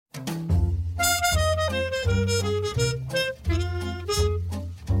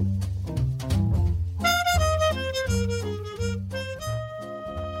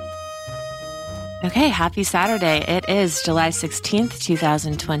Okay, happy Saturday. It is July 16th,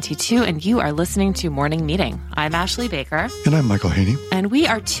 2022, and you are listening to Morning Meeting. I'm Ashley Baker. And I'm Michael Haney. And we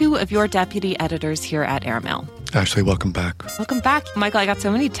are two of your deputy editors here at Airmail. Ashley, welcome back. Welcome back. Michael, I got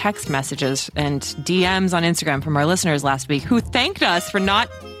so many text messages and DMs on Instagram from our listeners last week who thanked us for not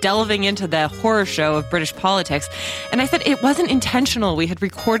delving into the horror show of British politics. And I said it wasn't intentional. We had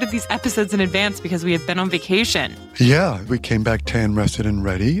recorded these episodes in advance because we had been on vacation. Yeah, we came back tan, rested, and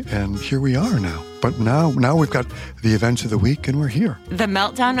ready, and here we are now. But now we've got the events of the week, and we're here. The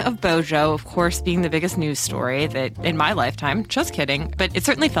meltdown of Bojo, of course, being the biggest news story that in my lifetime. Just kidding. But it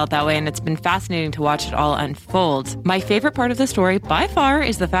certainly felt that way, and it's been fascinating to watch it all unfold. My favorite part of the story, by far,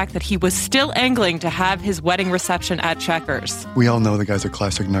 is the fact that he was still angling to have his wedding reception at Chequers. We all know the guy's a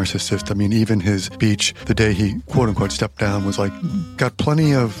classic narcissist. I mean, even his speech the day he, quote-unquote, stepped down was like, got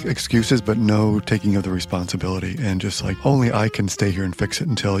plenty of excuses, but no taking of the responsibility. And just like, only I can stay here and fix it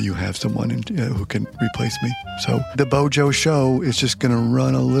until you have someone who can replace me. So the Bojo show is just going to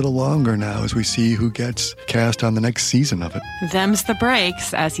run a little longer now as we see who gets cast on the next season of it. Them's the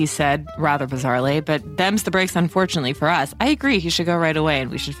breaks, as he said, rather bizarrely, but them's the breaks, unfortunately, for us. I agree he should go right away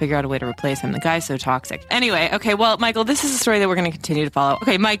and we should figure out a way to replace him. The guy's so toxic. Anyway, okay, well, Michael, this is a story that we're going to continue to follow.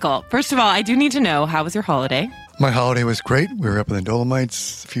 Okay, Michael, first of all, I do need to know, how was your holiday? My holiday was great. We were up in the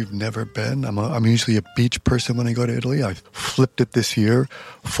Dolomites. If you've never been, I'm usually a beach person when I go to Italy. I flipped it this year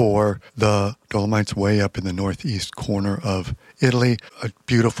for the Dolomites way up in the northeast corner of Italy, a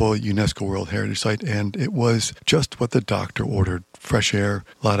beautiful UNESCO World Heritage Site, and it was just what the doctor ordered. Fresh air,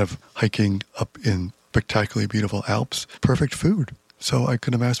 a lot of hiking up in spectacularly beautiful Alps, perfect food. So I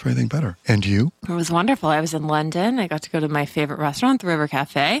couldn't have asked for anything better. And you? It was wonderful. I was in London. I got to go to my favorite restaurant, the River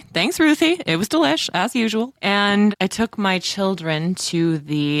Cafe. Thanks, Ruthie. It was delish, as usual. And I took my children to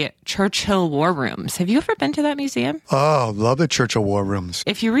the Churchill War Rooms. Have you ever been to that museum? Oh, love the Churchill War Rooms.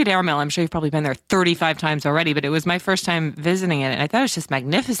 If you read Airmail, I'm sure you've probably been there 35 times already, but it was my first time visiting it, and I thought it was just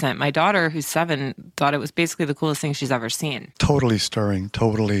magnificent. My daughter, who's 7, thought it was basically the coolest thing she's ever seen. Totally stirring.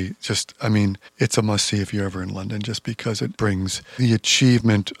 Totally just, I mean, it's a must-see if you're ever in London, just because it brings the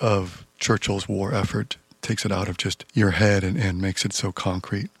achievement of Churchill's war effort, takes it out of just your head and makes it so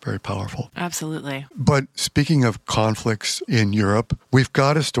concrete, very powerful. Absolutely. But speaking of conflicts in Europe, we've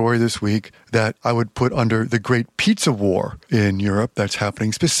got a story this week that I would put under the great pizza war in Europe that's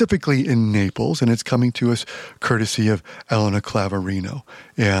happening specifically in Naples, and it's coming to us courtesy of Elena Clavarino.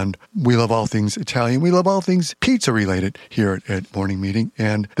 And we love all things Italian. We love all things pizza-related here at Morning Meeting,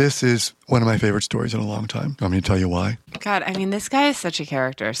 and this is one of my favorite stories in a long time. Want me to tell you why? God, I mean, this guy is such a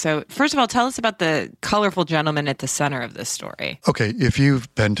character. So first of all, tell us about the colorful gentleman at the center of this story. Okay, if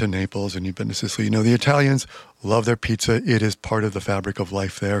you've been to Naples and you've been to Sicily, you know the Italians love their pizza. It is part of the fabric of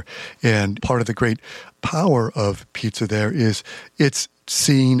life there. And part of the great power of pizza there is it's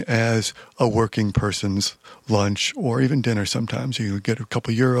seen as a working person's lunch or even dinner sometimes. You get a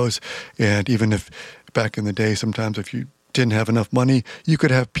couple euros, and even if back in the day, sometimes if you didn't have enough money, you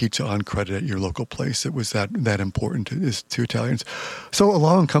could have pizza on credit at your local place. It was that important to Italians. So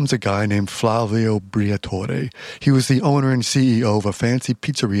along comes a guy named Flavio Briatore. He was the owner and CEO of a fancy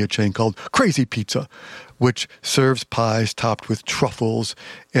pizzeria chain called Crazy Pizza, which serves pies topped with truffles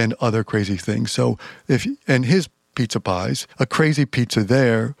and other crazy things. So and his pizza pies, a Crazy Pizza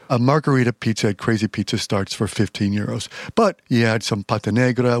there, a margarita pizza at Crazy Pizza starts for 15 euros. But you add some pata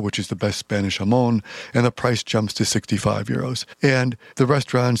negra, which is the best Spanish jamon, and the price jumps to 65 euros. And the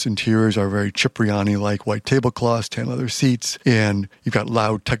restaurant's interiors are very Cipriani-like, white tablecloths, tan leather seats, and you've got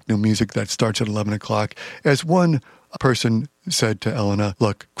loud techno music that starts at 11 o'clock. As one person said to Elena,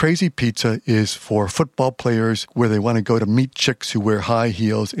 look, Crazy Pizza is for football players where they want to go to meet chicks who wear high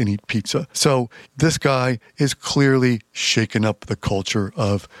heels and eat pizza. So this guy is clearly shaken up the culture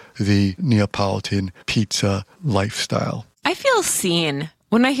of the Neapolitan pizza lifestyle. I feel seen.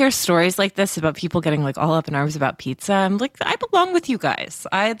 When I hear stories like this about people getting like all up in arms about pizza, I'm like, I belong with you guys.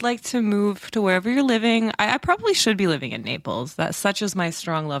 I'd like to move to wherever you're living. I probably should be living in Naples. That such is my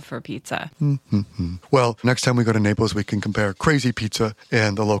strong love for pizza. Mm-hmm. Well, next time we go to Naples, we can compare Crazy Pizza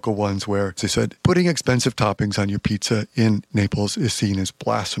and the local ones where, as I said, putting expensive toppings on your pizza in Naples is seen as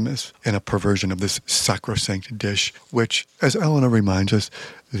blasphemous and a perversion of this sacrosanct dish, which, as Elena reminds us,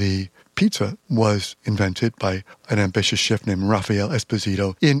 the pizza was invented by an ambitious chef named Raphael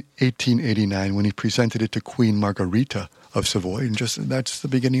Esposito in 1889 when he presented it to Queen Margherita of Savoy. And just that's the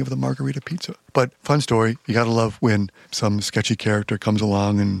beginning of the margherita pizza. But fun story, you got to love when some sketchy character comes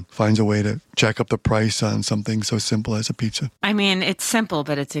along and finds a way to jack up the price on something so simple as a pizza. I mean, it's simple,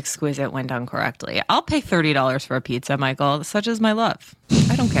 but it's exquisite when done correctly. I'll pay $30 for a pizza, Michael. Such is my love.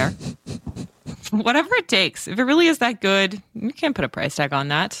 I don't care. Whatever it takes. If it really is that good, you can't put a price tag on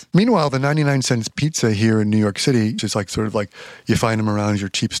that. Meanwhile, the 99 cents pizza here in New York City, just like sort of like you find them around as your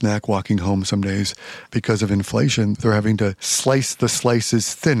cheap snack walking home some days because of inflation. They're having to slice the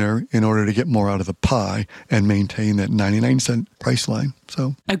slices thinner in order to get more out of the pie and maintain that 99 cent price line.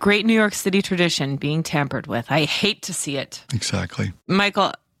 So a great New York City tradition being tampered with. I hate to see it. Exactly.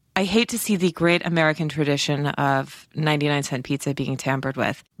 Michael, I hate to see the great American tradition of 99 cent pizza being tampered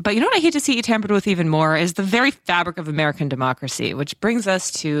with. But you know what I hate to see it tampered with even more is the very fabric of American democracy, which brings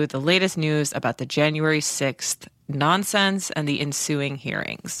us to the latest news about the January 6th nonsense and the ensuing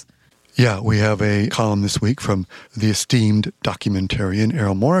hearings. Yeah, we have a column this week from the esteemed documentarian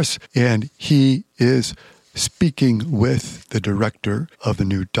Errol Morris, and he is speaking with the director of the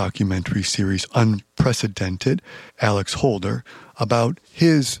new documentary series Unprecedented, Alex Holder, about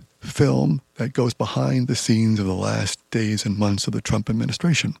his film that goes behind the scenes of the last days and months of the Trump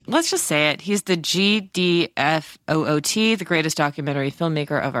administration. Let's just say it. He's the GDFOOT, the greatest documentary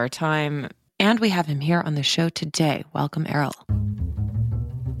filmmaker of our time. And we have him here on the show today. Welcome, Errol.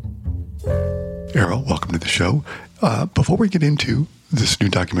 Errol, welcome to the show. Before we get into this new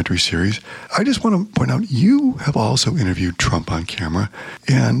documentary series, I just want to point out you have also interviewed Trump on camera,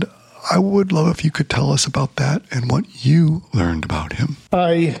 and I would love if you could tell us about that and what you learned about him.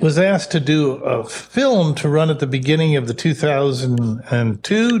 I was asked to do a film to run at the beginning of the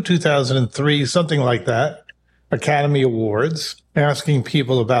 2002, 2003, something like that, Academy Awards, asking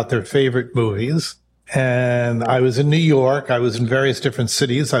people about their favorite movies. And I was in New York. I was in various different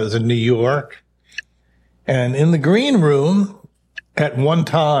cities. I was in New York. And in the green room, at one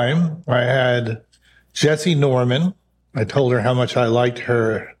time, I had Jessie Norman. I told her how much I liked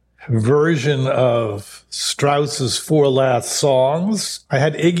her version of Strauss's Four Last Songs. I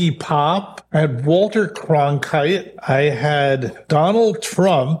had Iggy Pop. I had Walter Cronkite. I had Donald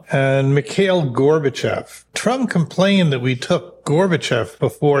Trump and Mikhail Gorbachev. Trump complained that we took Gorbachev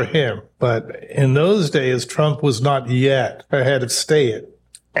before him, but in those days, Trump was not yet head of state.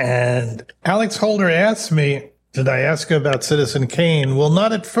 And Alex Holder asked me, did I ask him about Citizen Kane? Well,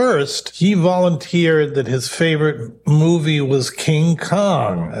 not at first. He volunteered that his favorite movie was King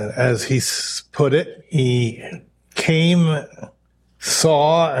Kong. As he put it, he came,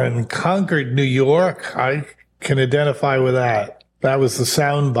 saw, and conquered New York. I can identify with that. That was the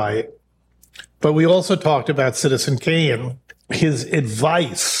soundbite. But we also talked about Citizen Kane, his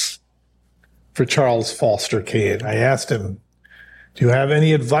advice for Charles Foster Kane. I asked him, do you have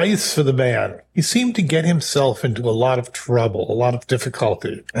any advice for the man? He seemed to get himself into a lot of trouble, a lot of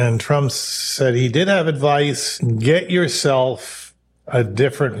difficulty. And Trump said he did have advice: get yourself a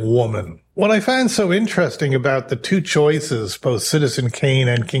different woman. What I find so interesting about the two choices, both Citizen Kane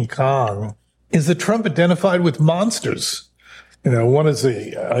and King Kong, is that Trump identified with monsters. You know, one is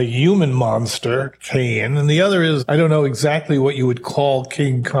a human monster, Kane, and the other is, I don't know exactly what you would call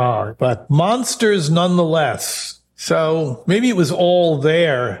King Kong, but monsters nonetheless. So maybe it was all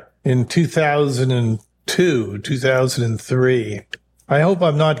there in 2002, 2003. I hope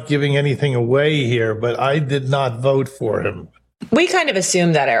I'm not giving anything away here, but I did not vote for him. We kind of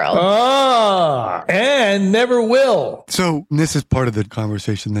assumed that, Errol. And never will. So this is part of the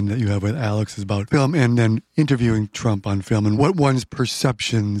conversation then that you have with Alex is about film and then interviewing Trump on film and what one's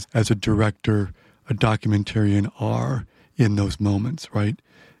perceptions as a director, a documentarian are in those moments, right?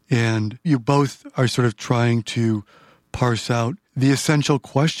 And you both are sort of trying to parse out the essential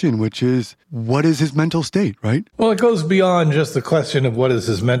question, which is, what is his mental state, right? Well, it goes beyond just the question of what is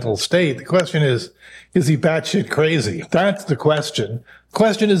his mental state. The question is he batshit crazy? That's the question. The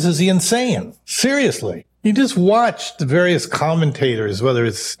question is he insane? Seriously. You just watch the various commentators, whether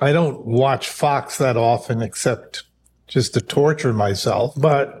it's, I don't watch Fox that often except just to torture myself,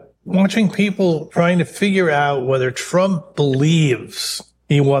 but watching people trying to figure out whether Trump believes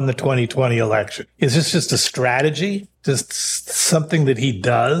he won the 2020 election. Is this just a strategy? Just something that he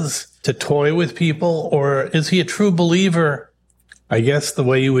does to toy with people? Or is he a true believer? I guess the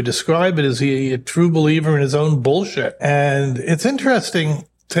way you would describe it is he a true believer in his own bullshit? And it's interesting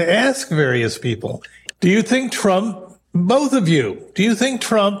to ask various people, do you think Trump, both of you, do you think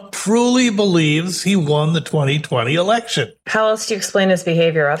Trump truly believes he won the 2020 election? How else do you explain his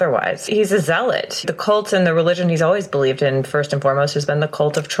behavior otherwise? He's a zealot. The cult and the religion he's always believed in, first and foremost, has been the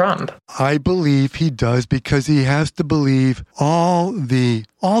cult of Trump. I believe he does because he has to believe all the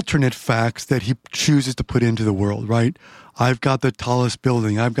alternate facts that he chooses to put into the world, right? I've got the tallest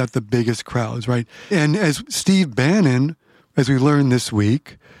building. I've got the biggest crowds, right? And as Steve Bannon, as we learned this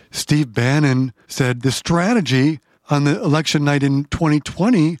week, Steve Bannon said the strategy on the election night in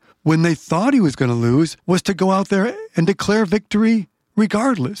 2020, when they thought he was going to lose, was to go out there and declare victory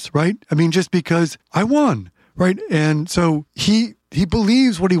regardless, right? I mean, just because I won, right? And so he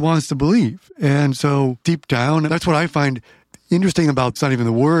believes what he wants to believe. And so deep down, that's what I find interesting about, it's not even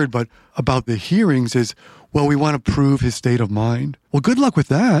the word, but about the hearings is, well, we want to prove his state of mind. Well, good luck with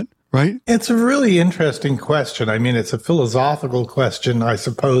that, right? It's a really interesting question. I mean, it's a philosophical question, I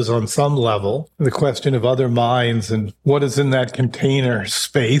suppose, on some level. The question of other minds and what is in that container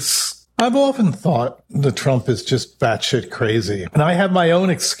space. I've often thought that Trump is just batshit crazy. And I have my own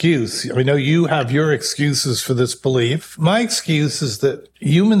excuse. I know you have your excuses for this belief. My excuse is that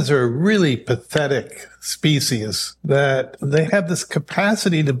humans are a really pathetic species, that they have this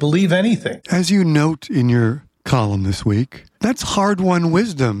capacity to believe anything. As you note in your column this week, that's hard-won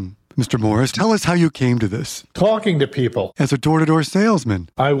wisdom. Mr. Morris, tell us how you came to this. Talking to people. As a door-to-door salesman.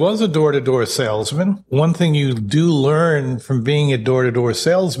 I was a door-to-door salesman. One thing you do learn from being a door-to-door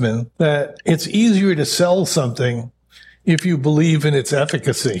salesman, that it's easier to sell something if you believe in its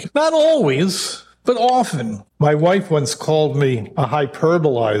efficacy. Not always, but often. My wife once called me a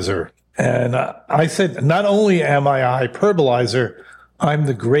hyperbolizer. And I said, not only am I a hyperbolizer, I'm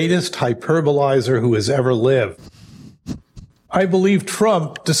the greatest hyperbolizer who has ever lived. I believe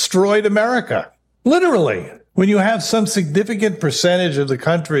Trump destroyed America. Literally. When you have some significant percentage of the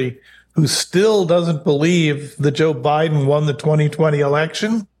country who still doesn't believe that Joe Biden won the 2020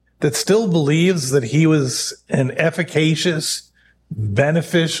 election, that still believes that he was an efficacious,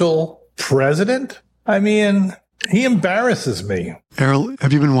 beneficial president, I mean, he embarrasses me. Errol,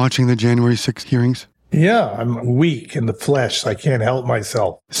 have you been watching the January 6th hearings? Yeah, I'm weak in the flesh. I can't help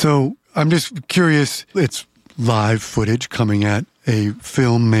myself. So I'm just curious, it's live footage coming at a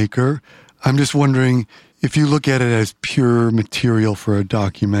filmmaker. I'm just wondering, if you look at it as pure material for a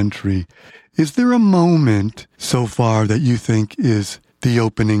documentary, is there a moment so far that you think is the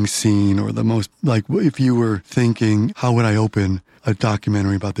opening scene or the most, like if you were thinking, how would I open a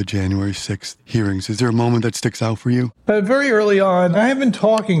documentary about the January 6th hearings? Is there a moment that sticks out for you? Very early on, I have been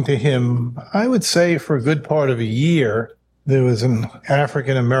talking to him, I would say for a good part of a year. There was an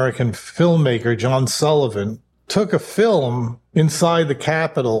African-American filmmaker, John Sullivan, took a film inside the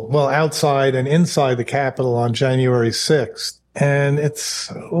Capitol, well, outside and inside the Capitol on January 6th. And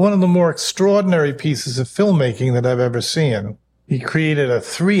it's one of the more extraordinary pieces of filmmaking that I've ever seen. He created a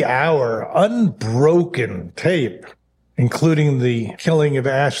 3-hour unbroken tape, including the killing of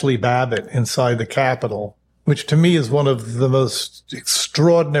Ashley Babbitt inside the Capitol, which to me is one of the most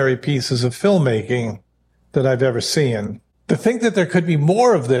extraordinary pieces of filmmaking that I've ever seen. To think that there could be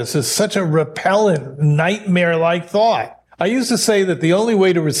more of this is such a repellent, nightmare-like thought. I used to say that the only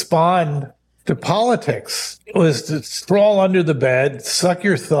way to respond to politics was to crawl under the bed, suck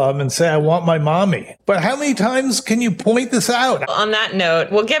your thumb, and say, I want my mommy. But how many times can you point this out? On that note,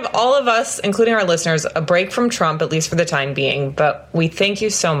 we'll give all of us, including our listeners, a break from Trump, at least for the time being. But we thank you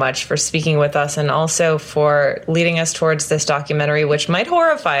so much for speaking with us and also for leading us towards this documentary, which might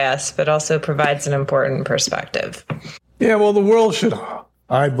horrify us, but also provides an important perspective. Yeah, well, the world should,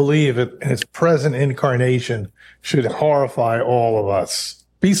 I believe, in its present incarnation, should horrify all of us.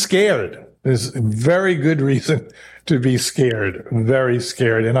 Be scared. There's very good reason to be scared, very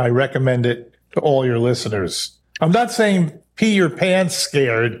scared, and I recommend it to all your listeners. I'm not saying pee your pants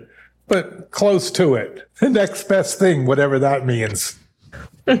scared, but close to it. The next best thing, whatever that means.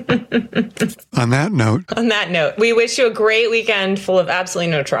 On that note, we wish you a great weekend full of absolutely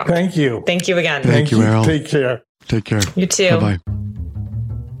no Trump. Thank you. Thank you again. Thank you, Errol. Take care. Take care. You too. Bye-bye.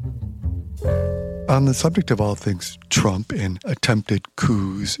 On the subject of all things Trump and attempted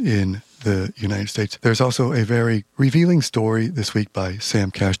coups in the United States, there's also a very revealing story this week by Sam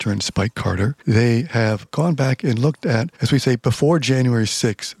Castor and Spike Carter. They have gone back and looked at, as we say, before January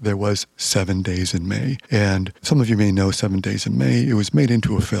 6th, there was 7 Days in May. And some of you may know 7 Days in May. It was made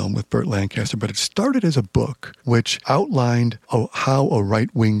into a film with Burt Lancaster, but it started as a book which outlined how a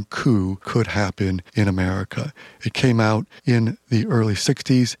right-wing coup could happen in America. It came out in the early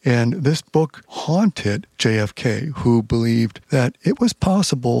 60s, and this book haunted JFK, who believed that it was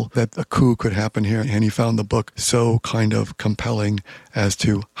possible that a coup could happen here, and he found the book so kind of compelling as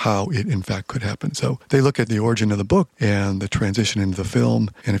to how it in fact could happen. So they look at the origin of the book and the transition into the film,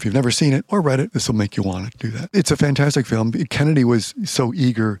 and if you've never seen it or read it, this will make you want to do that. It's a fantastic film. Kennedy was so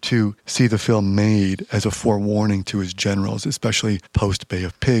eager to see the film made as a forewarning to his generals, especially post Bay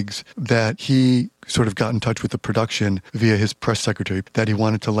of Pigs, that he sort of got in touch with the production via his press secretary that he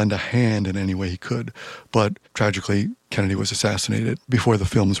wanted to lend a hand in any way he could. But tragically, Kennedy was assassinated before the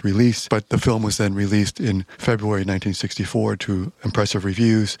film was released. But the film was then released in February 1964 to impressive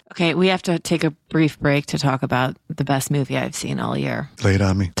reviews. Okay, we have to take a brief break to talk about the best movie I've seen all year. Lay it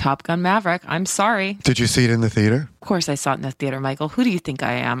on me. Top Gun Maverick. I'm sorry. Did you see it in the theater? Of course I saw it in the theater, Michael. Who do you think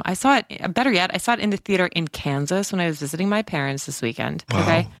I am? I saw it, better yet, I saw it in the theater in Kansas when I was visiting my parents this weekend. Wow.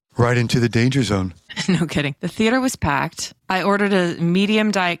 Okay. Right into the danger zone. No kidding. The theater was packed. I ordered a medium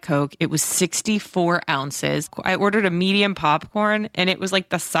Diet Coke. It was 64 ounces. I ordered a medium popcorn, and it was like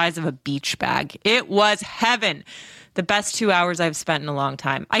the size of a beach bag. It was heaven. The best 2 hours I've spent in a long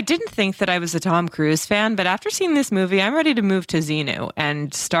time. I didn't think that I was a Tom Cruise fan, but after seeing this movie, I'm ready to move to Xenu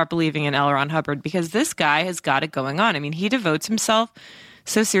and start believing in L. Ron Hubbard, because this guy has got it going on. I mean, he devotes himself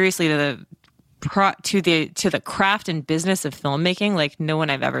so seriously to the craft and business of filmmaking like no one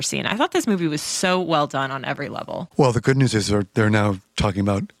I've ever seen. I thought this movie was so well done on every level. Well, the good news is they're now talking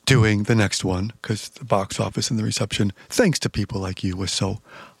about doing the next one because the box office and the reception, thanks to people like you, was so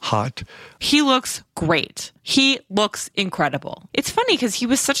hot. He looks great. He looks incredible. It's funny because he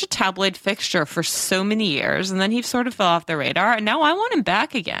was such a tabloid fixture for so many years, and then he sort of fell off the radar, and now I want him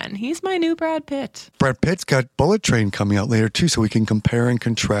back again. He's my new Brad Pitt. Brad Pitt's got Bullet Train coming out later, too, so we can compare and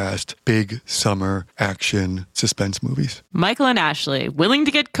contrast big summer action suspense movies. Michael and Ashley, willing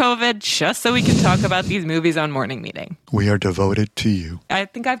to get COVID just so we can talk about these movies on Morning Meeting. We are devoted to you. I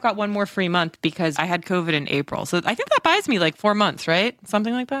think I've got one more free month because I had COVID in April. So I think that buys me like 4 months, right?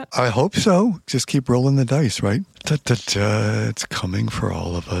 Something like that. I hope so. Just keep rolling the dice, right? Da-da-da. It's coming for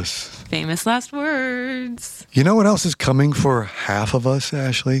all of us. Famous last words. You know what else is coming for half of us,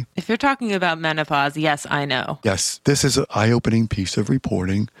 Ashley? If you're talking about menopause, yes, I know. Yes, this is an eye-opening piece of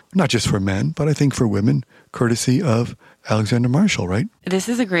reporting, not just for men, but I think for women, courtesy of Alexander Marshall, right? This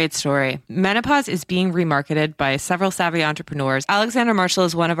is a great story. Menopause is being remarketed by several savvy entrepreneurs. Alexander Marshall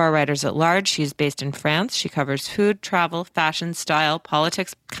is one of our writers at large. She's based in France. She covers food, travel, fashion, style,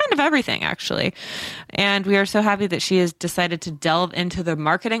 politics, kind of everything, actually. And we are so happy that she has decided to delve into the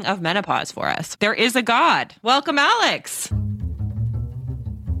marketing of menopause for us. There is a God. Welcome, Alex.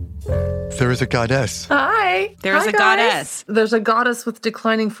 There is a goddess. Hi. There's a goddess. There's a goddess with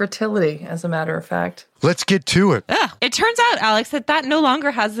declining fertility, as a matter of fact. Let's get to it. It turns out, Alex, that no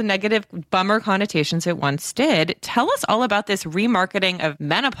longer has the negative bummer connotations it once did. Tell us all about this remarketing of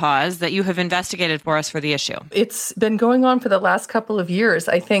menopause that you have investigated for us for the issue. It's been going on for the last couple of years.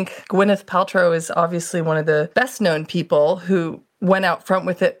 I think Gwyneth Paltrow is obviously one of the best known people who went out front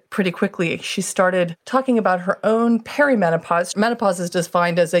with it pretty quickly. She started talking about her own perimenopause. Menopause is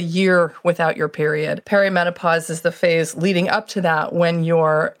defined as a year without your period. Perimenopause is the phase leading up to that when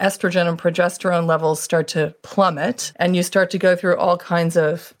your estrogen and progesterone levels start to plummet and you start to go through all kinds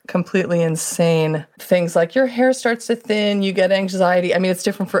of completely insane things like your hair starts to thin, you get anxiety. I mean, it's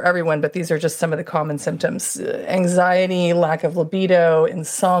different for everyone, but these are just some of the common symptoms. Anxiety, lack of libido,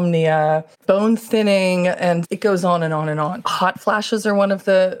 insomnia, bone thinning, and it goes on and on and on. Hot flashes are one of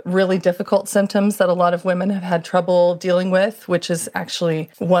the really difficult symptoms that a lot of women have had trouble dealing with, which is actually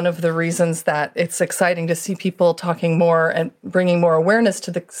one of the reasons that it's exciting to see people talking more and bringing more awareness to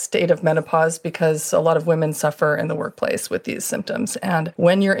the state of menopause, because a lot of women suffer in the workplace with these symptoms. And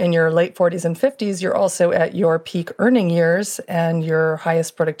when you're in your late 40s and 50s, you're also at your peak earning years and your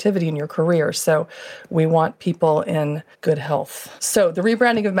highest productivity in your career. So we want people in good health. So the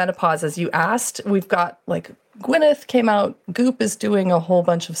rebranding of menopause, as you asked, we've got like Gwyneth came out. Goop is doing a whole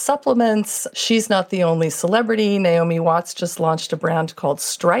bunch of supplements. She's not the only celebrity. Naomi Watts just launched a brand called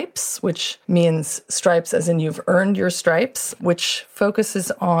Stripes, which means stripes as in you've earned your stripes, which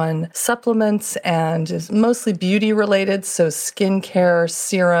focuses on supplements and is mostly beauty related. So skincare,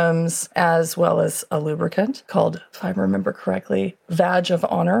 serums, as well as a lubricant called, if I remember correctly, Vag of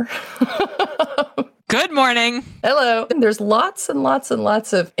Honor. Good morning. Hello. And there's lots and lots and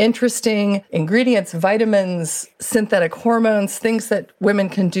lots of interesting ingredients, vitamins, synthetic hormones, things that women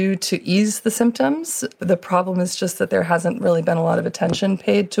can do to ease the symptoms. The problem is just that there hasn't really been a lot of attention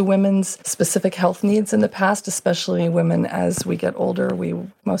paid to women's specific health needs in the past, especially women as we get older.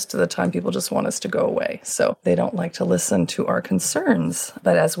 Most of the time people just want us to go away. So they don't like to listen to our concerns.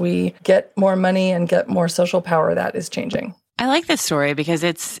 But as we get more money and get more social power, that is changing. I like this story because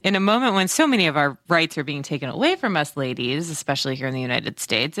it's in a moment when so many of our rights are being taken away from us ladies, especially here in the United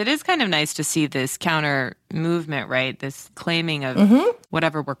States. It is kind of nice to see this counter movement, right? This claiming of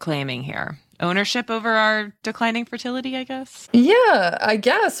whatever we're claiming here. ownership over our declining fertility, I guess? Yeah, I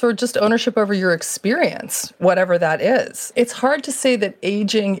guess, or just ownership over your experience, whatever that is. It's hard to say that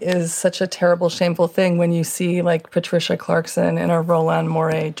aging is such a terrible, shameful thing when you see like Patricia Clarkson in a Roland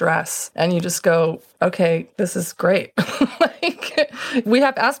Mouret dress and you just go, okay, this is great. Like, we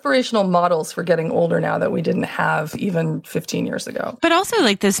have aspirational models for getting older now that we didn't have even 15 years ago. But also,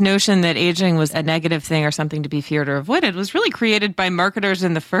 like, this notion that aging was a negative thing or something to be feared or avoided was really created by marketers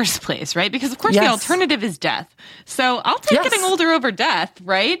in the first place, right? Because, of course, the alternative is death. So I'll take getting older over death,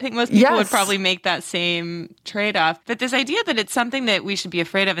 right? I think most people would probably make that same trade-off. But this idea that it's something that we should be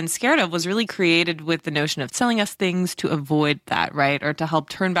afraid of and scared of was really created with the notion of selling us things to avoid that, right? Or to help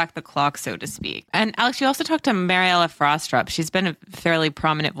turn back the clock, so to speak. And Alex, you also talked to Mariella Frostrup. She's been a fairly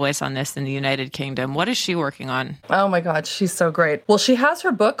prominent voice on this in the United Kingdom. What is she working on? Oh my God, she's so great. Well, she has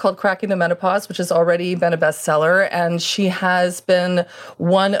her book called Cracking the Menopause, which has already been a bestseller. And she has been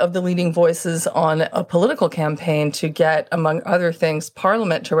one of the leading voices on a political campaign to get, among other things,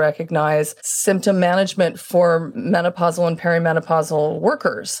 Parliament to recognize symptom management for menopausal and perimenopausal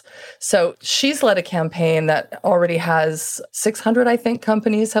workers. So she's led a campaign that already has 600, I think,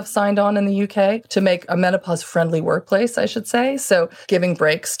 companies have signed on in the UK to make a menopause-friendly workplace, I should say. So giving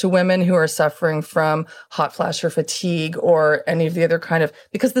breaks to women who are suffering from hot flash or fatigue or any of the other kind of,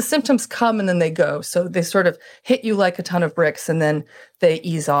 because the symptoms come and then they go. So they sort of hit you like a ton of bricks and then they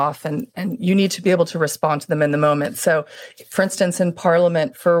ease off and you need to be able to respond to them in the moment. So for instance, in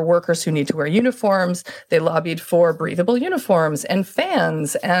Parliament, for workers who need to wear uniforms, they lobbied for breathable uniforms and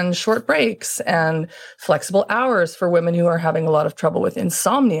fans and short breaks and flexible hours for women who are having a lot of trouble with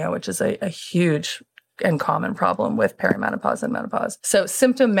insomnia, which is a huge and common problem with perimenopause and menopause. So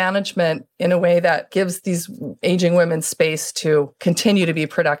symptom management in a way that gives these aging women space to continue to be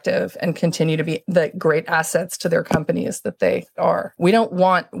productive and continue to be the great assets to their companies that they are. We don't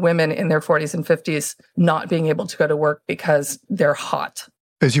want women in their 40s and 50s not being able to go to work because they're hot.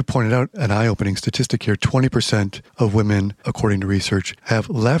 As you pointed out, an eye-opening statistic here, 20% of women, according to research, have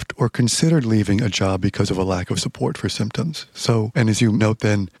left or considered leaving a job because of a lack of support for symptoms. So, and as you note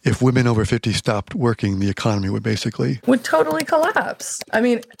then, if women over 50 stopped working, the economy would totally collapse. I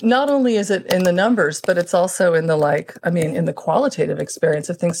mean, not only is it in the numbers, but it's also in in the qualitative experience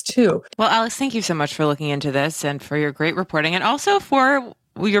of things too. Well, Alex, thank you so much for looking into this and for your great reporting and also for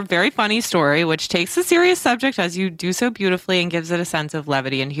your very funny story, which takes a serious subject as you do so beautifully and gives it a sense of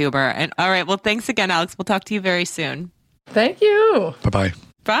levity and humor. And all right, well, thanks again, Alex. We'll talk to you very soon. Thank you. Bye-bye.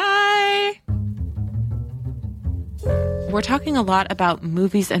 Bye. We're talking a lot about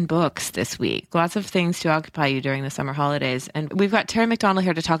movies and books this week. Lots of things to occupy you during the summer holidays. And we've got Terry McDonald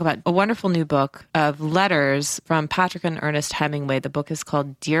here to talk about a wonderful new book of letters from Patrick and Ernest Hemingway. The book is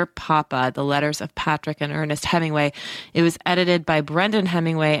called Dear Papa, The Letters of Patrick and Ernest Hemingway. It was edited by Brendan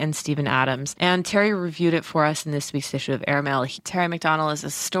Hemingway and Stephen Adams. And Terry reviewed it for us in this week's issue of Airmail. Terry McDonald is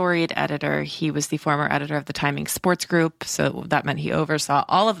a storied editor. He was the former editor of the Timing Sports Group, so that meant he oversaw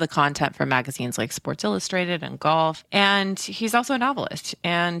all of the content for magazines like Sports Illustrated and Golf. And he's also a novelist,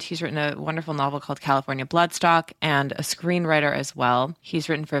 and he's written a wonderful novel called California Bloodstock and a screenwriter as well. He's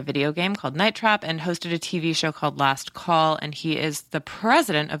written for a video game called Night Trap and hosted a TV show called Last Call, and he is the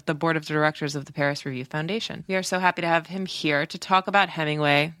president of the board of directors of the Paris Review Foundation. We are so happy to have him here to talk about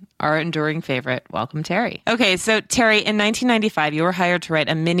Hemingway, our enduring favorite. Welcome, Terry. Okay, so Terry, in 1995, you were hired to write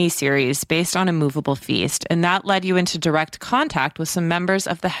a mini-series based on A Movable Feast, and that led you into direct contact with some members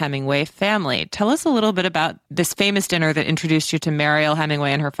of the Hemingway family. Tell us a little bit about this famous dinner that introduced you to Mariel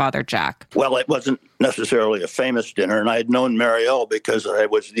Hemingway and her father, Jack. Well, it wasn't necessarily a famous dinner, and I had known Mariel because I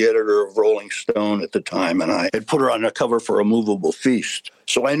was the editor of Rolling Stone at the time, and I had put her on the cover for A Movable Feast.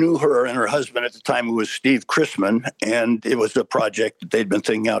 So I knew her and her husband at the time, who was Steve Chrisman, and it was a project that they'd been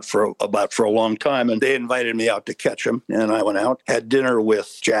thinking out for a long time, and they invited me out to catch him, and I went out, had dinner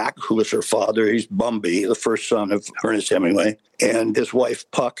with Jack, who was her father. He's Bumby, the first son of Ernest Hemingway, and his wife,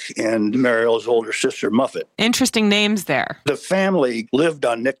 Puck, and Mariel's older sister, Muffet. Interesting names there. The family lived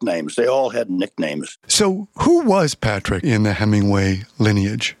on nicknames. They all had nicknames. So who was Patrick in the Hemingway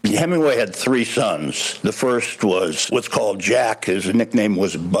lineage? Hemingway had three sons. The first was what's called Jack. His nickname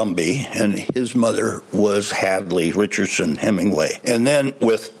was Bumby, and his mother was Hadley Richardson Hemingway. And then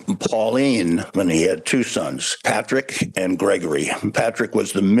with Pauline, when he had two sons, Patrick and Gregory. Patrick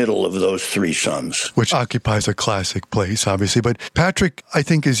was the middle of those three sons. Which occupies a classic place, obviously. But Patrick, I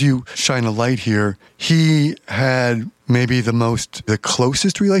think as you shine a light here, he had maybe the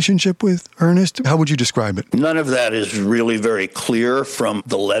closest relationship with Ernest? How would you describe it? None of that is really very clear from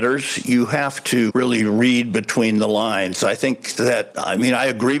the letters. You have to really read between the lines. I think I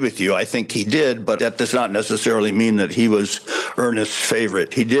agree with you. I think he did, but that does not necessarily mean that he was Ernest's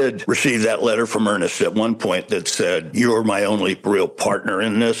favorite. He did receive that letter from Ernest at one point that said, "You're my only real partner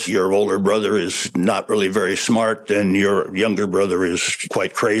in this. Your older brother is not really very smart, and your younger brother is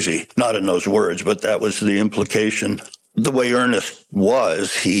quite crazy." Not in those words, but that was the implication. The way Ernest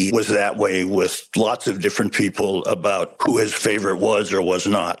was, he was that way with lots of different people about who his favorite was or was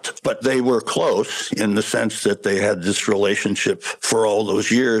not. But they were close in the sense that they had this relationship for all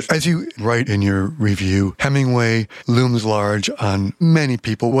those years. As you write in your review, Hemingway looms large on many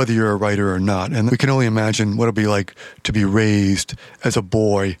people, whether you're a writer or not. And we can only imagine what it'd be like to be raised as a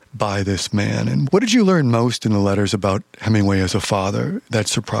boy by this man. And what did you learn most in the letters about Hemingway as a father that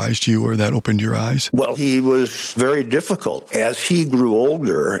surprised you or that opened your eyes? Well, he was very difficult. As he grew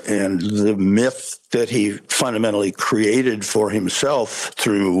older, and the myth that he fundamentally created for himself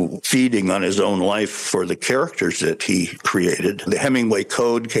through feeding on his own life for the characters that he created. The Hemingway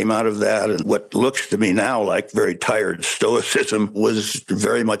Code came out of that, and what looks to me now like very tired stoicism was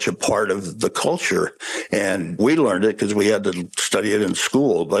very much a part of the culture. And we learned it because we had to study it in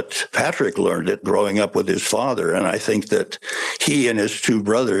school, but Patrick learned it growing up with his father. And I think that he and his two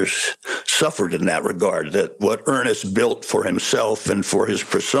brothers suffered in that regard, that what Ernest built for himself and for his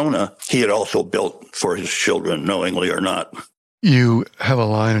persona, he had also built for his children, knowingly or not. You have a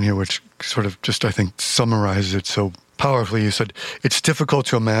line in here which sort of just, I think, summarizes it so powerfully. You said, "It's difficult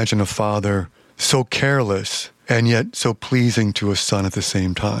to imagine a father so careless and yet so pleasing to a son at the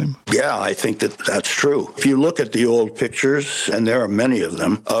same time." Yeah, I think that that's true. If you look at the old pictures, and there are many of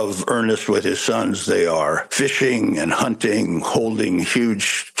them, of Ernest with his sons, they are fishing and hunting, holding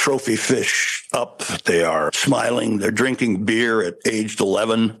huge trophy fish up. They are smiling. They're drinking beer at age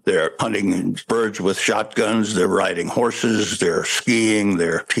 11. They're hunting birds with shotguns. They're riding horses. They're skiing.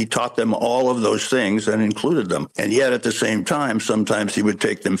 He taught them all of those things and included them. And yet at the same time, sometimes he would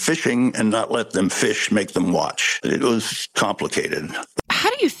take them fishing and not let them fish, make them watch. It was complicated. How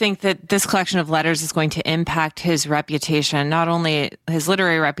do you think that this collection of letters is going to impact his reputation, not only his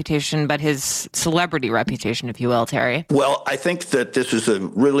literary reputation, but his celebrity reputation, if you will, Terry? Well, I think that this is a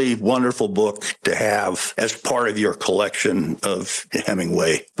really wonderful book to have as part of your collection of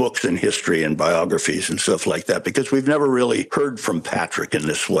Hemingway books and history and biographies and stuff like that, because we've never really heard from Patrick in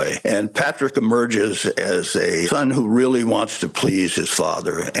this way. And Patrick emerges as a son who really wants to please his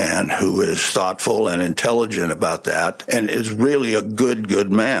father and who is thoughtful and intelligent about that and is really a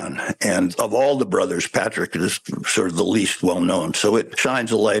good man. And of all the brothers, Patrick is sort of the least well-known. So it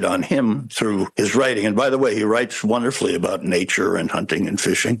shines a light on him through his writing. And by the way, he writes wonderfully about nature and hunting and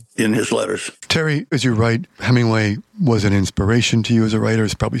fishing in his letters. Terry, as you write, Hemingway was an inspiration to you as a writer,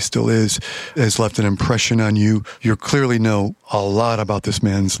 as probably still is, has left an impression on you. You clearly know a lot about this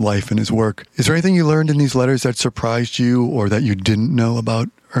man's life and his work. Is there anything you learned in these letters that surprised you or that you didn't know about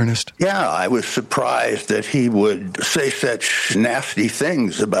Ernest? Yeah, I was surprised that he would say such nasty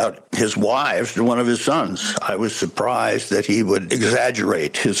things about his wives to one of his sons. I was surprised that he would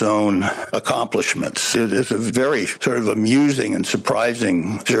exaggerate his own accomplishments. It is a very sort of amusing and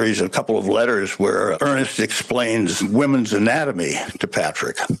surprising series, a couple of letters where Ernest explains women's anatomy to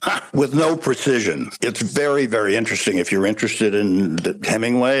Patrick with no precision. It's very, very interesting if you're interested in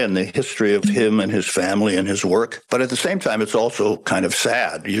Hemingway and the history of him and his family and his work. But at the same time, it's also kind of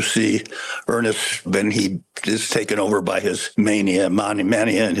sad. You see Ernest, when he is taken over by his mania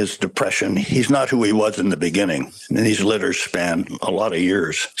and his depression, he's not who he was in the beginning. And these letters span a lot of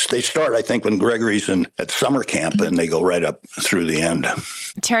years. They start, I think, when Gregory's at summer camp, and they go right up through the end.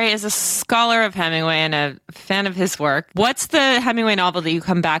 Terry, as a scholar of Hemingway and a fan of his work, what's the Hemingway novel that you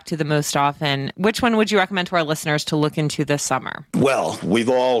come back to the most often? Which one would you recommend to our listeners to look into this summer? Well, we've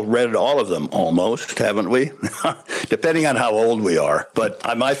all read all of them almost, haven't we? Depending on how old we are. But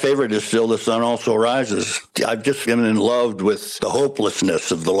my favorite is still The Sun Also Rises. I've just been in love with the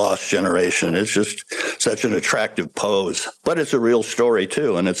hopelessness of the lost generation. It's just such an attractive pose. But it's a real story,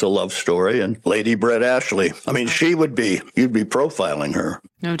 too, and it's a love story. And Lady Brett Ashley, I mean, you'd be profiling her.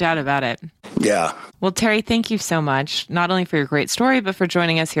 No doubt about it. Yeah. Well, Terry, thank you so much, not only for your great story, but for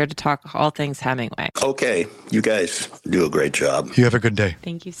joining us here to talk all things Hemingway. Okay. You guys do a great job. You have a good day.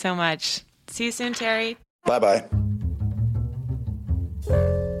 Thank you so much. See you soon, Terry. Bye-bye.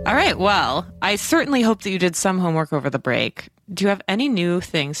 All right. Well, I certainly hope that you did some homework over the break. do you have any new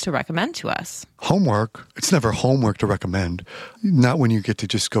things to recommend to us? Homework? It's never homework to recommend. Not when you get to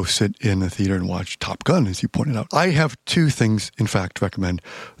just go sit in the theater and watch Top Gun, as you pointed out. I have two things, in fact, to recommend.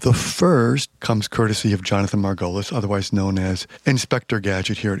 The first comes courtesy of Jonathan Margolis, otherwise known as Inspector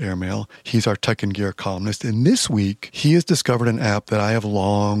Gadget here at Airmail. He's our tech and gear columnist. And this week, he has discovered an app that I have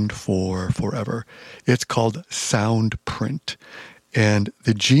longed for forever. It's called Soundprint. And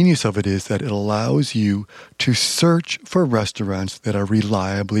the genius of it is that it allows you to search for restaurants that are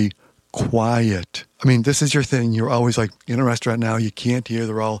reliably quiet. I mean, this is your thing. You're always like, in a restaurant now, you can't hear.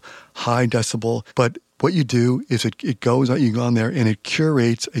 They're all high decibel. But what you do is it goes out, you go on there, and it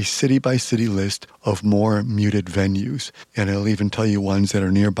curates a city-by-city list of more muted venues. And it'll even tell you ones that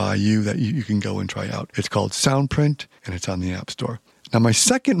are nearby you that you can go and try out. It's called Soundprint, and it's on the App Store. Now, my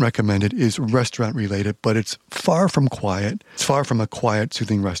second recommended is restaurant-related, but it's far from quiet. It's far from a quiet,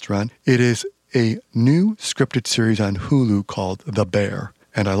 soothing restaurant. It is a new scripted series on Hulu called The Bear,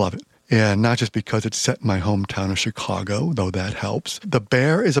 and I love it. And not just because it's set in my hometown of Chicago, though that helps. The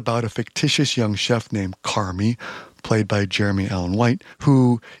Bear is about a fictitious young chef named Carmy, played by Jeremy Allen White,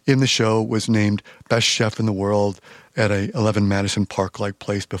 who in the show was named best chef in the world at a 11 Madison Park-like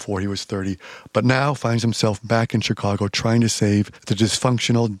place before he was 30, but now finds himself back in Chicago trying to save the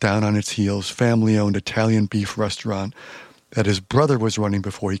dysfunctional, down-on-its-heels, family-owned Italian beef restaurant that his brother was running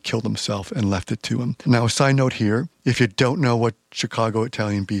before he killed himself and left it to him. Now, a side note here, if you don't know what Chicago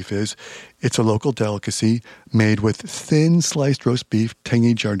Italian beef is, it's a local delicacy made with thin sliced roast beef,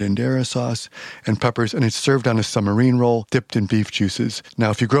 tangy giardiniera sauce, and peppers, and it's served on a submarine roll dipped in beef juices. Now,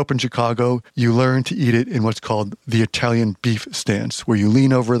 if you grew up in Chicago, you learn to eat it in what's called the Italian beef stance, where you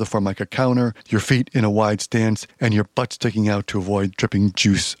lean over the formica counter, your feet in a wide stance, and your butt sticking out to avoid dripping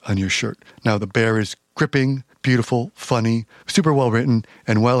juice on your shirt. Now, The Bear is gripping, beautiful, funny, super well written,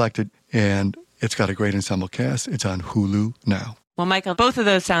 and well acted, and it's got a great ensemble cast. It's on Hulu now. Well, Michael, both of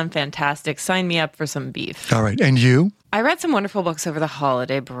those sound fantastic. Sign me up for some beef. All right. And you? I read some wonderful books over the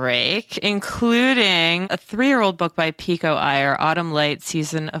holiday break, including a 3-year-old book by Pico Iyer, Autumn Light,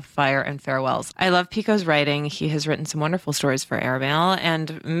 Season of Fire and Farewells. I love Pico's writing. He has written some wonderful stories for Airmail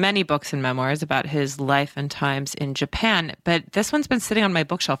and many books and memoirs about his life and times in Japan. But this one's been sitting on my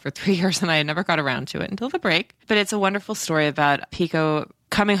bookshelf for 3 years, and I never got around to it until the break. But it's a wonderful story about Pico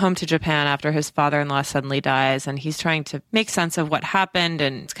coming home to Japan after his father-in-law suddenly dies, and he's trying to make sense of what happened,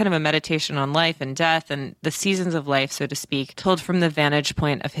 and it's kind of a meditation on life and death and the seasons of life, so to speak, told from the vantage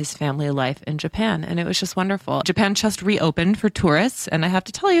point of his family life in Japan. And it was just wonderful. Japan just reopened for tourists, and I have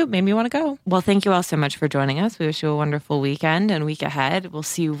to tell you, it made me want to go. Well, thank you all so much for joining us. We wish you a wonderful weekend and week ahead. We'll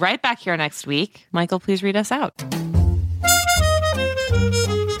see you right back here next week. Michael, please read us out.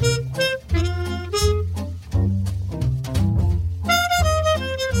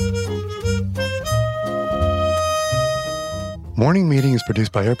 Morning Meeting is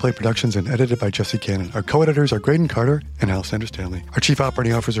produced by Airplay Productions and edited by Jesse Cannon. Our co-editors are Graydon Carter and Alexander Stanley. Our chief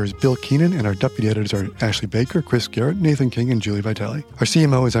operating officer is Bill Keenan, and our deputy editors are Ashley Baker, Chris Garrett, Nathan King, and Julie Vitale. Our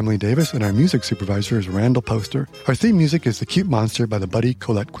CMO is Emily Davis, and our music supervisor is Randall Poster. Our theme music is The Cute Monster by the Buddy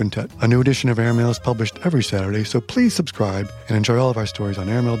Colette Quintet. A new edition of Airmail is published every Saturday, so please subscribe and enjoy all of our stories on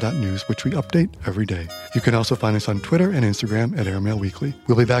airmail.news, which we update every day. You can also find us on Twitter and Instagram at Airmail Weekly.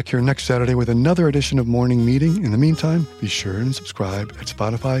 We'll be back here next Saturday with another edition of Morning Meeting. In the meantime, be sure and subscribe at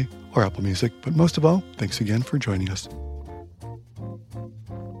Spotify or Apple Music. But most of all, thanks again for joining us.